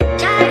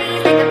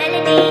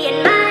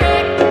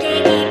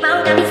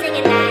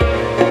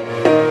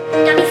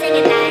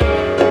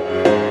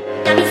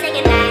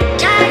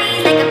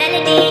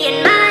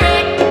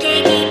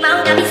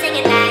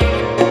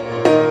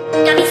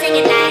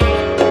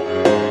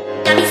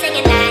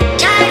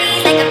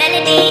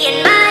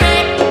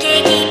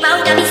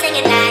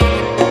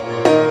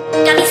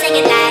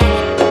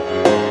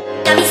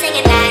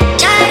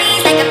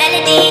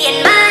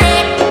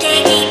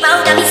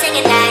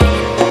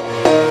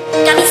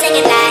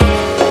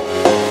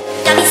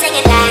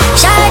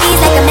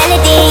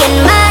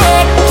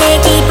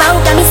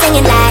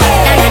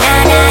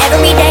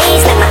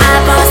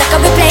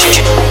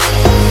replay.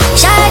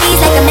 Shawty's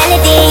like a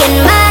melody in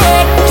my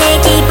head.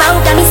 Can't keep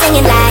out, got me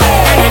singing like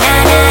na na na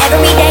na.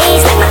 Every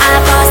day's like my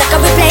iPod's like a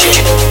replay.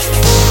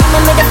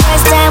 Remember the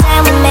first time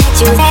when we met,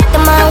 you was at the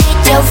mall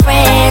with your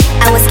friends.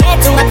 I was scared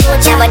to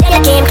approach you, but then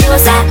I came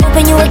closer,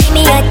 hoping you would give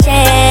me a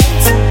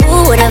chance.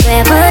 Who would have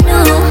ever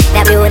knew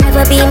that we would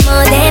ever be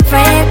more than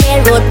friends?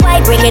 Railroad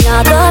white breaking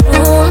all the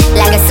rules,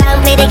 like a song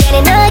played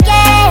again and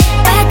again,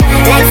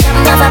 like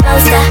something of a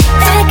poster.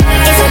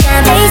 It's a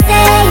gun they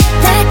say,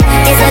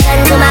 it's a gun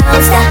to my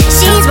holster.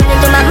 She's running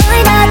through my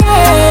mind all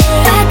day,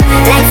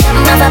 like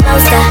something of a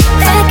poster.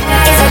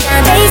 It's a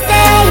gun they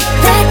say,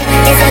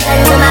 it's a gun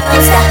to my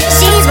holster.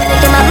 She's running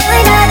through my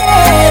mind all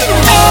day.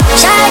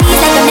 Shawty's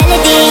like a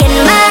melody in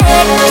my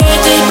head.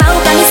 Can't keep out,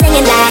 got me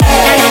singing like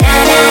na na na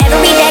na.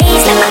 Every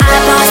day's like my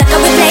iPod's like a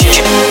replay.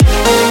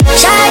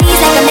 Shawty's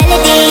like a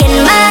melody in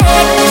my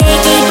head.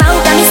 Can't keep out,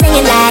 got me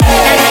singing like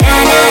na na na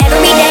na.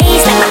 Every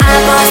day's like my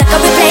iPod's like a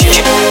replay.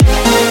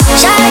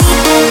 Shawty,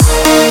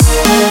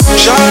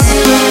 Shawty,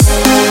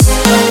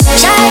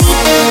 Shawty,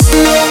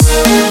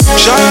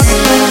 Shawty,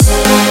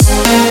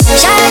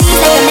 Shawty's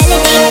like a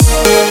melody.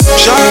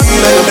 Shawty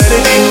like a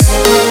melody.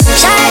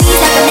 Shawty's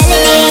like a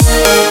melody.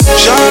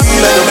 Shawty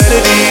like a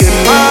melody in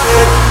my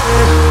head.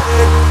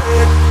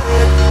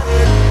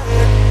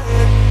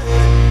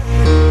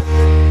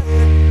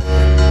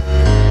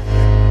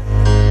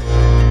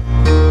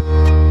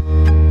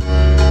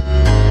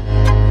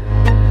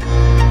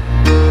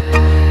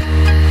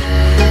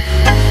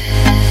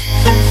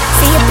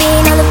 See you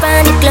being all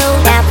around the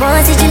globe. That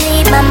once did you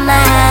leave my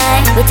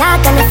mind? We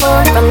talk on the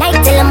phone from night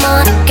till the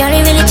morning. Girl,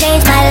 it really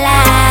changed my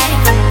life.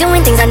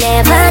 Doing things I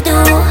never do.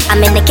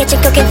 I'm in the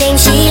kitchen cooking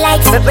things she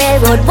likes. But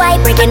railroad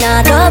white breaking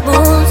all the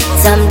rules.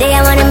 Someday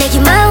I wanna make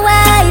you my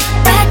wife,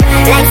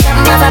 like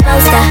something of a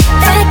poster.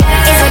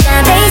 It's a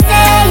gun they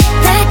say,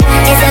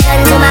 it's a gun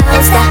to my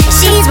holster.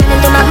 She's running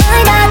through my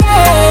mind all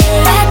day,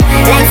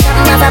 like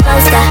something of a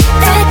poster.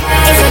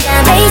 It's a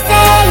gun they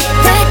say,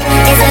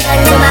 it's a gun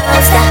to my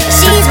holster.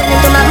 She's running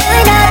through my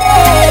mind all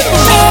day.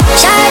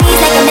 Shawty's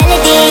like a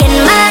melody in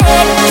my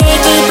head.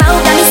 Can't keep out,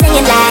 got me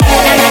singing like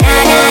na na na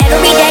na.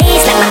 Every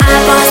day's like my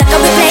iPod's like a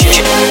replay.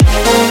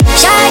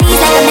 Shawty's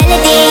like a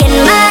melody in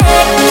my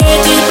head.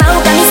 Can't keep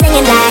out, got me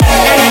singing like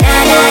na na na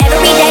na.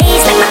 Every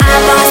day's like my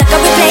iPod's like a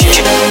replay.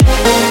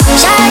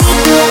 Shawty,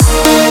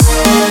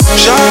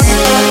 Shawty,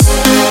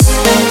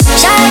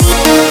 Shawty,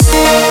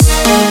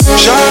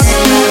 Shawty,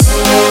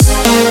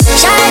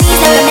 Shawty's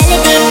like a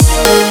melody.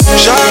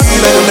 Shawty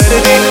like a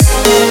melody.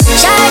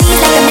 Shawty's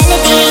like a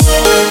melody.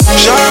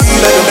 Shawty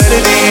like a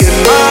melody in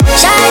my.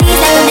 Shawty's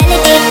like a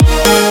melody.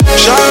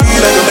 Shawty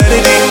like a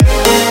melody.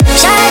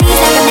 Shawty's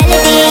like a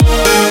melody.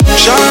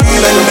 Shawty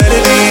like a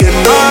melody.